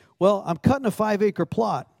 Dixie. Well, I'm cutting a 5-acre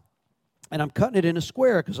plot. And I'm cutting it in a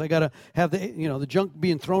square because I got to have the junk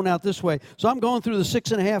being thrown out this way. So I'm going through the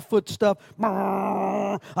 6.5-foot stuff.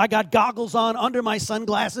 I got goggles on under my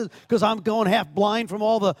sunglasses because I'm going half blind from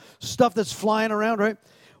all the stuff that's flying around, right?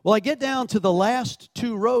 Well, I get down to the last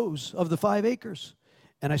 2 rows of the 5 acres,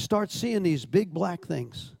 and I start seeing these big black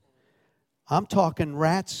things. I'm talking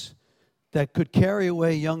rats that could carry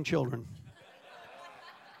away young children.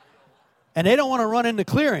 And they don't want to run in the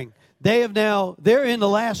clearing. They're in the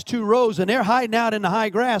last 2 rows, and they're hiding out in the high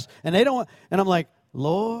grass, and they don't, and I'm like,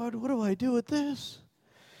 Lord, what do I do with this?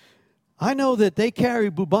 I know that they carry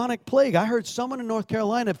bubonic plague. I heard someone in North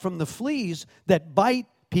Carolina, from the fleas that bite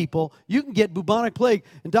people, you can get bubonic plague.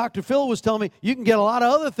 And Dr. Phil was telling me you can get a lot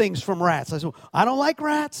of other things from rats. I said, I don't like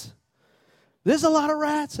rats. There's a lot of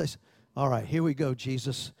rats. I said, all right, here we go,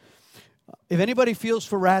 Jesus. If anybody feels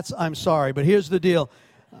for rats, I'm sorry, but here's the deal.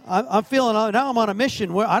 I'm feeling, now I'm on a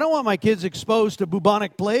mission where I don't want my kids exposed to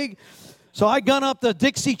bubonic plague. So I gun up the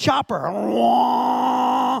Dixie chopper.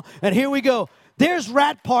 And here we go. There's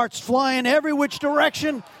rat parts flying every which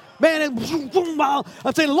direction. Man,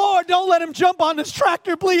 I'm saying, Lord, don't let him jump on this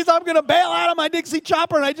tractor, please. I'm going to bail out of my Dixie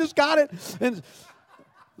chopper, and I just got it. And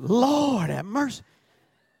Lord, have mercy.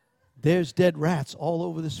 There's dead rats all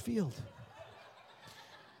over this field.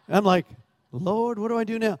 And I'm like, Lord, what do I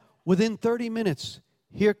do now? Within 30 minutes,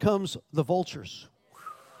 here comes the vultures.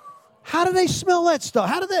 How do they smell that stuff?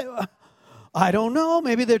 How do they? I don't know.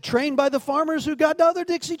 Maybe they're trained by the farmers who got the other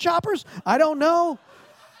Dixie choppers. I don't know.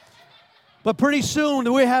 But pretty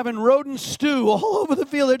soon, we're having rodent stew all over the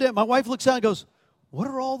field. They're dead. My wife looks out and goes, what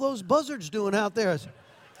are all those buzzards doing out there? I said,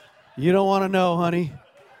 you don't want to know, honey.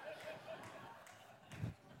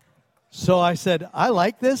 So I said, I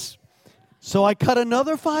like this. So I cut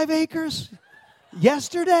another 5 acres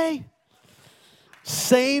yesterday.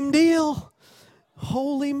 Same deal.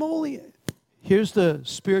 Holy moly. Here's the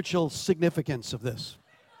spiritual significance of this.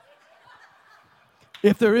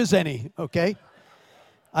 If there is any, okay?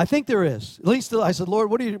 I think there is. At least I said, Lord,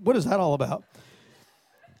 what is that all about?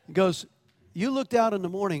 He goes, you looked out in the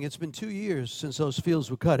morning. It's been 2 years since those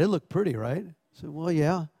fields were cut. It looked pretty, right? I said, well,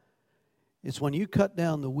 yeah. It's when you cut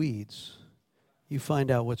down the weeds, you find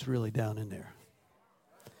out what's really down in there.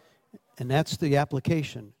 And that's the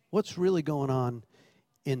application. What's really going on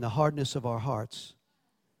in the hardness of our hearts?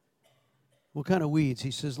 What kind of weeds?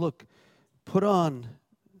 He says, look, put on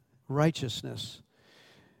righteousness.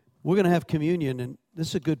 We're going to have communion, and this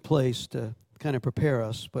is a good place to kind of prepare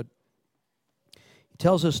us. But he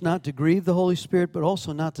tells us not to grieve the Holy Spirit, but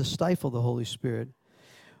also not to stifle the Holy Spirit.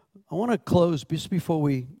 I want to close just before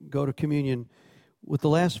we go to communion with the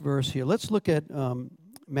last verse here. Let's look at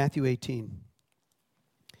Matthew 18.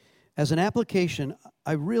 As an application,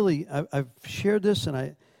 I've shared this, and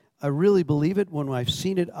I really believe it when I've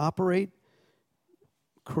seen it operate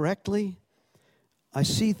correctly. I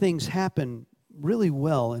see things happen really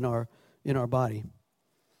well in our body,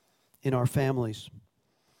 in our families.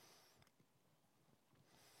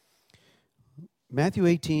 Matthew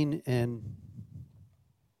 18, and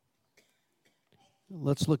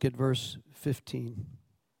let's look at verse 15.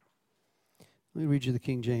 Let me read you the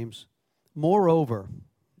King James. Moreover,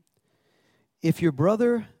 if your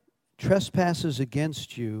brother trespasses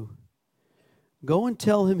against you, go and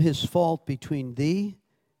tell him his fault between thee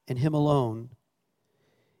and him alone.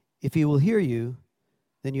 If he will hear you,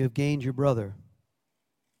 then you have gained your brother.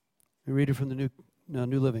 We read it from the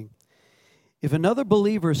New Living. If another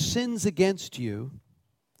believer sins against you,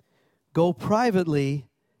 go privately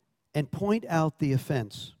and point out the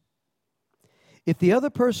offense. If the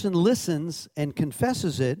other person listens and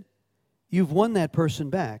confesses it, you've won that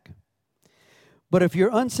person back. But if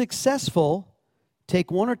you're unsuccessful,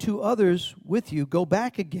 take one or two others with you, go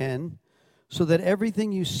back again, so that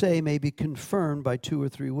everything you say may be confirmed by 2 or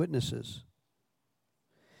 3 witnesses.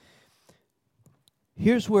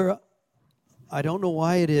 Here's where I don't know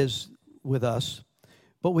why it is with us,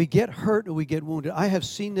 but we get hurt or we get wounded. I have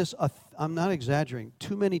seen this, I'm not exaggerating,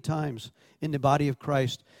 too many times in the body of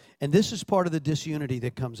Christ, and this is part of the disunity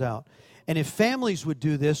that comes out. And if families would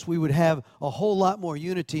do this, we would have a whole lot more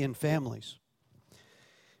unity in families.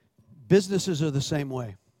 Businesses are the same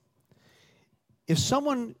way. If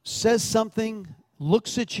someone says something,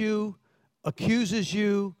 looks at you, accuses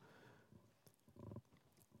you,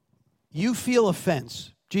 you feel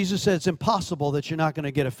offense. Jesus said it's impossible that you're not going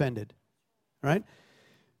to get offended, right?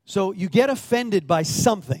 So you get offended by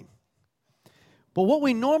something. But what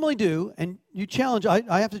we normally do, and you challenge,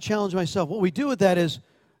 I have to challenge myself, what we do with that is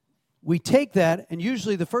we take that, and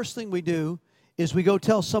usually the first thing we do is we go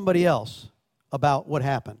tell somebody else about what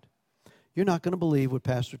happened. You're not going to believe what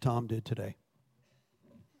Pastor Tom did today.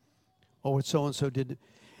 Or what so-and-so did.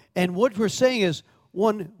 And what we're saying is,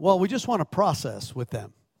 we just want to process with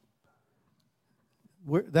them.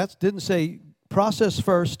 That didn't say process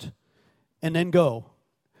first and then go.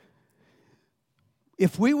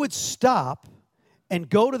 If we would stop and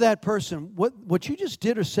go to that person, what you just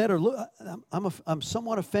did or said, or look, I'm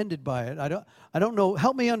somewhat offended by it. I don't know.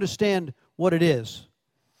 Help me understand what it is.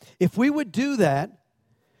 If we would do that,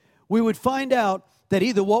 we would find out that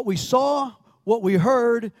either what we saw, what we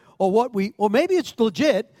heard, or maybe it's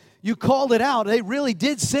legit, you called it out, they really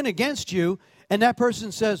did sin against you, and that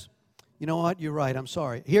person says, you know what, you're right, I'm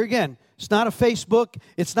sorry. Here again, it's not a Facebook,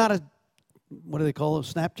 it's not a, what do they call it,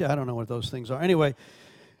 Snapchat? I don't know what those things are. Anyway,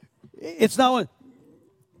 it's not what,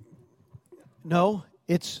 no,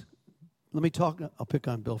 it's, let me talk, I'll pick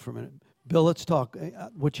on Bill for a minute. Bill, let's talk.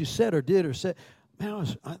 What you said or did or said, man,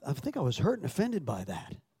 I think I was hurt and offended by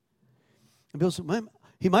that. And Bill said, man,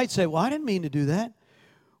 he might say, well, I didn't mean to do that.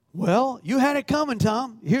 Well, you had it coming,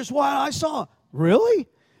 Tom. Here's why I saw. Really?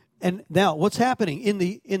 And now what's happening? In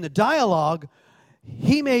the dialogue,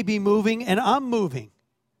 he may be moving and I'm moving.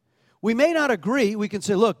 We may not agree. We can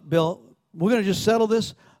say, look, Bill, we're going to just settle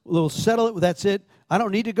this. We'll settle it. That's it. I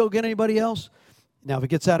don't need to go get anybody else. Now, if it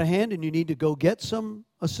gets out of hand and you need to go get some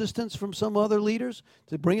assistance from some other leaders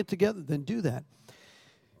to bring it together, then do that.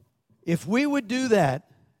 If we would do that,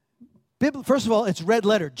 first of all, it's red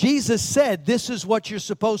letter. Jesus said this is what you're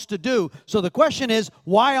supposed to do. So the question is,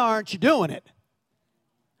 why aren't you doing it?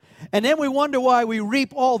 And then we wonder why we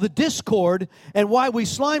reap all the discord and why we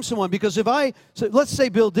slime someone. Because if so let's say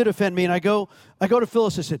Bill did offend me and I go to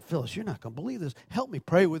Phyllis, I said, Phyllis, you're not going to believe this. Help me,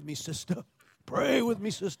 pray with me, sister. Pray with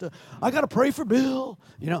me, sister. I got to pray for Bill.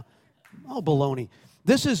 Oh, baloney.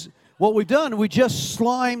 This is what we've done. We just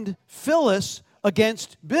slimed Phyllis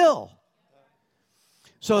against Bill.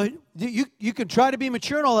 So you can try to be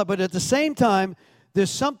mature and all that, but at the same time,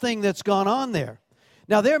 there's something that's gone on there.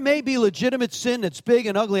 Now, there may be legitimate sin that's big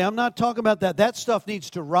and ugly. I'm not talking about that. That stuff needs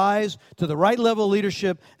to rise to the right level of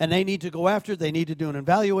leadership, and they need to go after it. They need to do an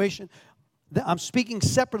evaluation. I'm speaking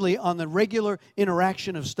separately on the regular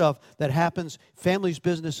interaction of stuff that happens, families,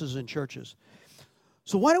 businesses, and churches.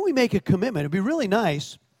 So why don't we make a commitment? It'd be really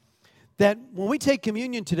nice that when we take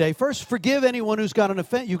communion today, first forgive anyone who's got an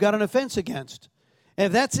offense you've got an offense against. And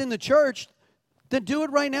if that's in the church, then do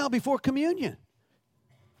it right now before communion.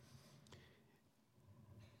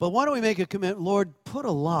 But why don't we make a commitment? Lord, put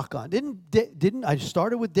a lock on. Didn't I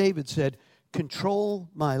started with David said, control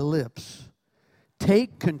my lips.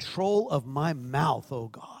 Take control of my mouth, O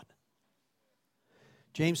God.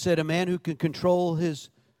 James said a man who can control his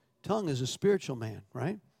tongue is a spiritual man,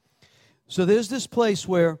 right? So there's this place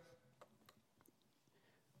where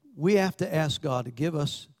we have to ask God to give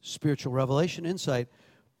us spiritual revelation, insight.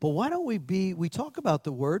 But why don't we talk about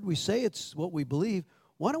the word, we say it's what we believe.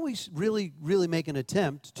 Why don't we really, really make an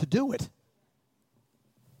attempt to do it?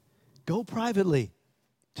 Go privately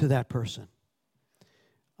to that person.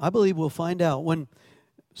 I believe we'll find out. When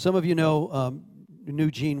some of you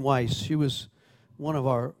knew Jean Weiss. She was one of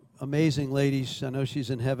our amazing ladies. I know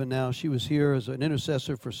she's in heaven now. She was here as an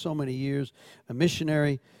intercessor for so many years, a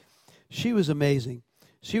missionary. She was amazing.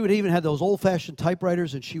 She would even have those old-fashioned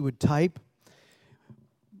typewriters, and she would type.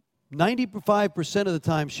 95% of the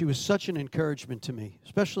time, she was such an encouragement to me,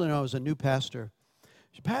 especially when I was a new pastor.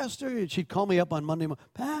 Pastor, she'd call me up on Monday morning.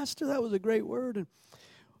 Pastor, that was a great word. And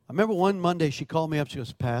I remember one Monday she called me up. She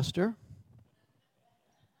goes, Pastor,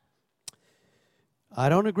 I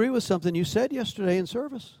don't agree with something you said yesterday in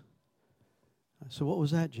service. I said, what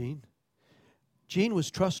was that, Jean? Jean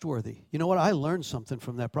was trustworthy. You know what? I learned something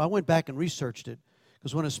from that. I went back and researched it.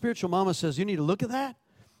 Because when a spiritual mama says, you need to look at that,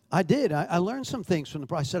 I did. I learned some things from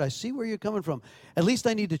I said, I see where you're coming from. At least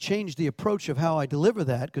I need to change the approach of how I deliver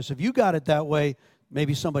that. Because if you got it that way,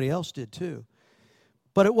 maybe somebody else did too.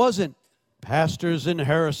 But it wasn't, pastor's in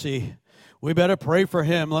heresy. We better pray for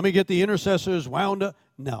him. Let me get the intercessors wound up.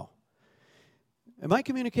 No. Am I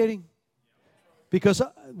communicating? Because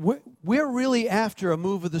we're really after a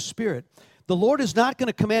move of the Spirit. The Lord is not going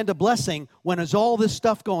to command a blessing when there's all this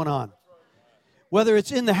stuff going on. Whether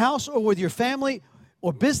it's in the house or with your family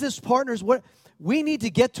or business partners, we need to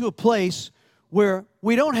get to a place where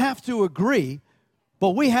we don't have to agree, but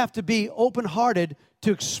we have to be open-hearted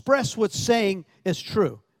to express what's saying is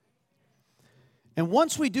true. And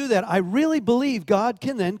once we do that, I really believe God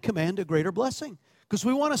can then command a greater blessing because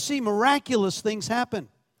we want to see miraculous things happen.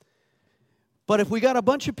 But if we got a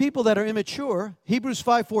bunch of people that are immature, Hebrews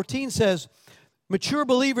 5:14 says, mature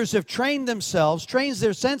believers have trained their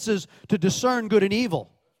senses to discern good and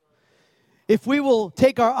evil. If we will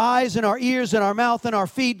take our eyes and our ears and our mouth and our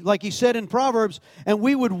feet, like he said in Proverbs, and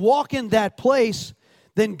we would walk in that place,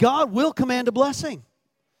 then God will command a blessing.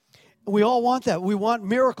 We all want that. We want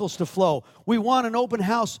miracles to flow. We want an open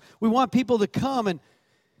house. We want people to come.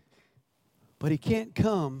 But he can't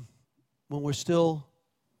come when we're still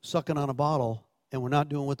sucking on a bottle and we're not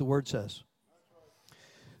doing what the Word says.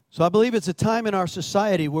 So I believe it's a time in our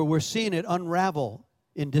society where we're seeing it unravel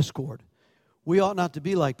in discord. We ought not to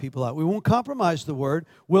be like people out. We won't compromise the Word.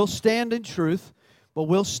 We'll stand in truth, but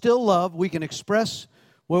we'll still love. We can express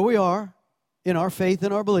where we are in our faith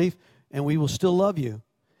and our belief, and we will still love you.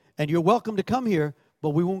 And you're welcome to come here, but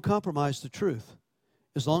we won't compromise the truth.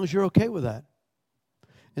 as long as you're okay with that.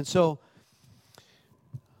 And so,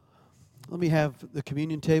 let me have the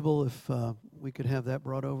communion table, if we could have that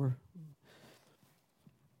brought over.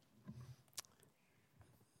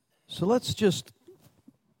 So let's just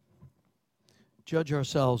judge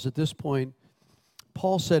ourselves at this point.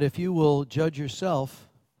 Paul said, if you will judge yourself,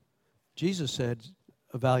 Jesus said,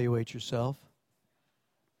 evaluate yourself,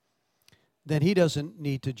 then he doesn't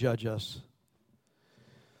need to judge us.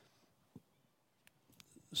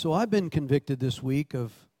 So I've been convicted this week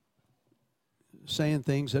of saying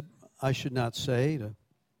things that I should not say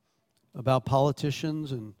about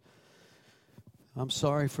politicians, and I'm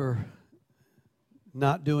sorry for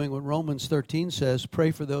not doing what Romans 13 says,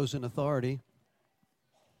 pray for those in authority.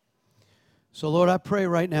 So, Lord, I pray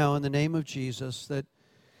right now in the name of Jesus that,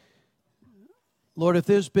 Lord, if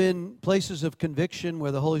there's been places of conviction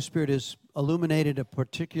where the Holy Spirit has illuminated a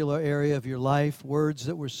particular area of your life, words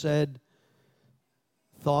that were said,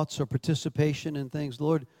 thoughts or participation in things,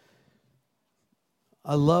 Lord,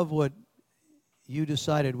 I love what you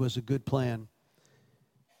decided was a good plan,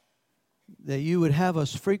 that you would have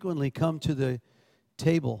us frequently come to the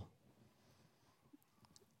table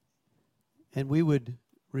and we would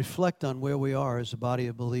reflect on where we are as a body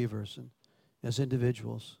of believers and as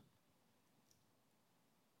individuals.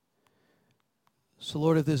 So,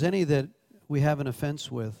 Lord, if there's any that we have an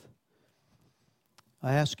offense with,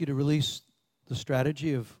 I ask you to release the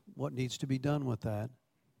strategy of what needs to be done with that.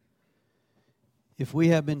 If we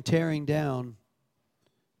have been tearing down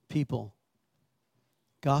people,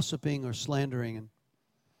 gossiping or slandering, and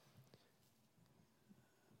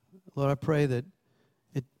Lord, I pray that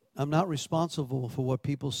I'm not responsible for what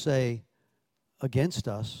people say against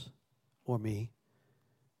us or me,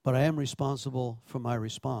 but I am responsible for my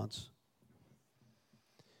response.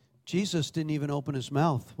 Jesus didn't even open his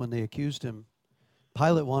mouth when they accused him.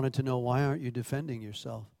 Pilate wanted to know, why aren't you defending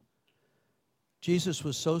yourself? Jesus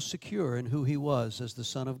was so secure in who he was as the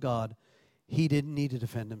Son of God, he didn't need to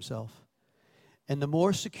defend himself. And the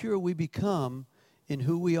more secure we become in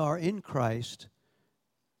who we are in Christ,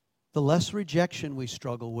 the less rejection we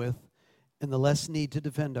struggle with and the less need to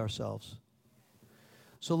defend ourselves.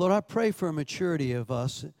 So, Lord, I pray for a maturity of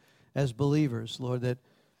us as believers, Lord, that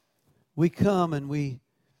we come and we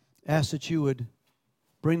ask that you would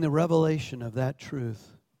bring the revelation of that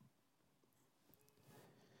truth.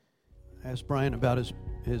 I asked Brian about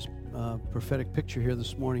his prophetic picture here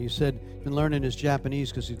this morning. He said he's been learning his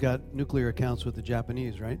Japanese because he's got nuclear accounts with the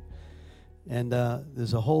Japanese, right? And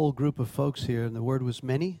there's a whole group of folks here, and the word was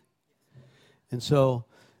many. And so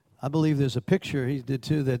I believe there's a picture, he did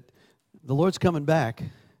too, that the Lord's coming back,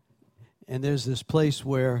 and there's this place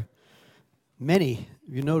where many,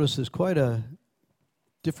 you notice there's quite a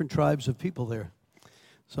different tribes of people there.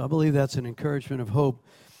 So I believe that's an encouragement of hope.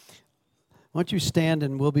 Why don't you stand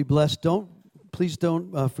and we'll be blessed. Please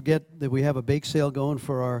don't forget that we have a bake sale going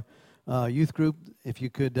for our youth group. If you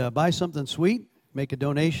could buy something sweet, make a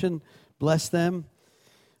donation, bless them.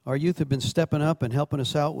 Our youth have been stepping up and helping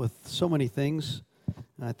us out with so many things.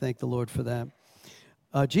 And I thank the Lord for that.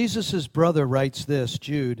 Jesus' brother writes this,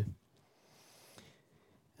 Jude.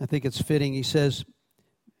 I think it's fitting. He says,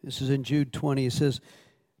 this is in Jude 20, he says,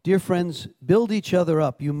 "Dear friends, build each other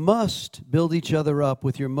up. You must build each other up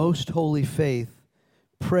with your most holy faith.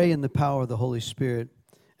 Pray in the power of the Holy Spirit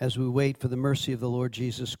as we wait for the mercy of the Lord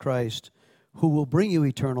Jesus Christ, who will bring you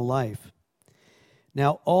eternal life.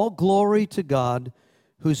 Now, all glory to God,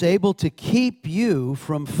 who's able to keep you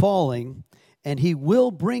from falling, and he will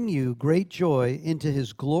bring you great joy into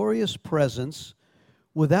his glorious presence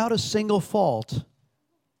without a single fault."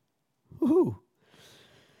 Woo-hoo.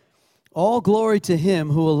 All glory to him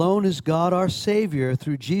who alone is God our Savior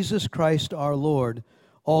through Jesus Christ our Lord.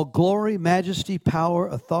 All glory, majesty, power,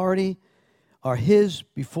 authority are his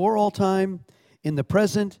before all time, in the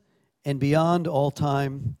present, and beyond all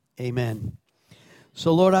time. Amen.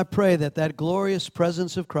 So, Lord, I pray that that glorious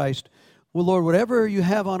presence of Christ, well, Lord, whatever you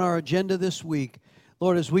have on our agenda this week,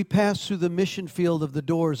 Lord, as we pass through the mission field of the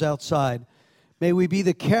doors outside, may we be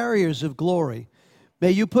the carriers of glory.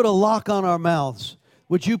 May you put a lock on our mouths.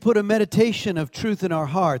 Would you put a meditation of truth in our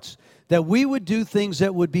hearts, that we would do things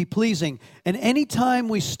that would be pleasing. And anytime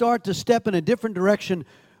we start to step in a different direction,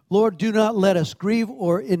 Lord, do not let us grieve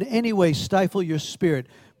or in any way stifle your Spirit.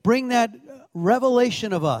 Bring that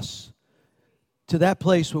revelation of us to that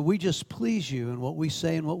place where we just please you in what we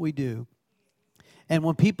say and what we do. And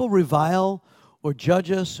when people revile or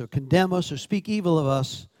judge us or condemn us or speak evil of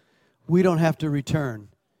us, we don't have to return.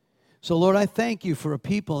 So, Lord, I thank you for a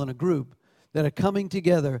people and a group that are coming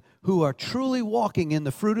together who are truly walking in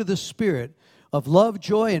the fruit of the Spirit of love,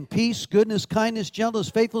 joy, and peace, goodness, kindness, gentleness,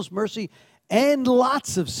 faithfulness, mercy, and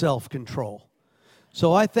lots of self-control.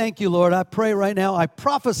 So I thank you, Lord. I pray right now, I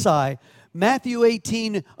prophesy Matthew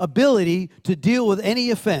 18 ability to deal with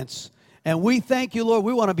any offense. And we thank you, Lord.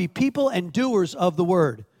 We want to be people and doers of the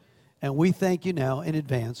word. And we thank you now in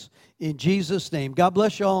advance. In Jesus' name. God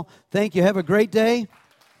bless you all. Thank you. Have a great day.